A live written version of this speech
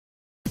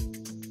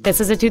This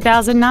is a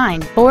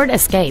 2009 Ford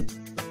Escape.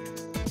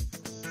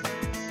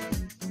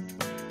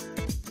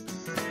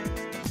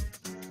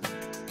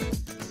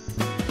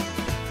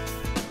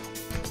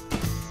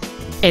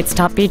 Its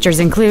top features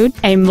include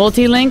a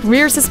multi-link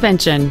rear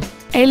suspension,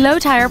 a low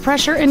tire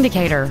pressure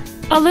indicator,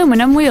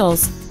 aluminum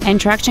wheels, and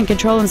traction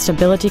control and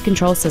stability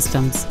control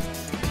systems.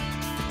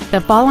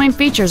 The following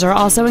features are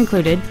also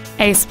included: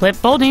 a split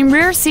folding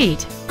rear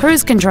seat,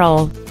 cruise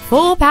control,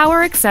 full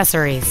power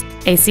accessories,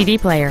 a CD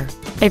player,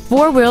 a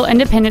four-wheel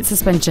independent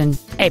suspension,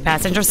 a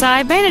passenger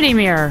side vanity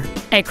mirror,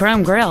 a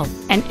chrome grille,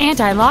 an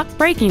anti-lock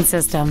braking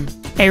system,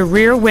 a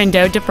rear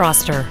window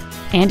defroster,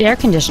 and air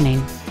conditioning.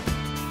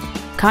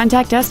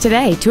 Contact us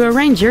today to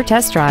arrange your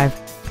test drive.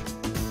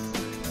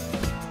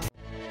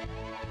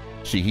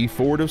 Sheehy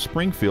Ford of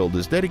Springfield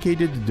is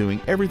dedicated to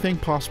doing everything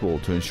possible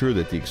to ensure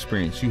that the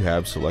experience you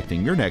have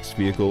selecting your next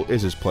vehicle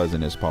is as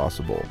pleasant as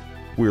possible.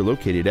 We are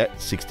located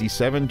at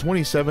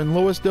 6727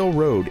 Loisdale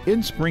Road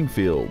in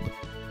Springfield.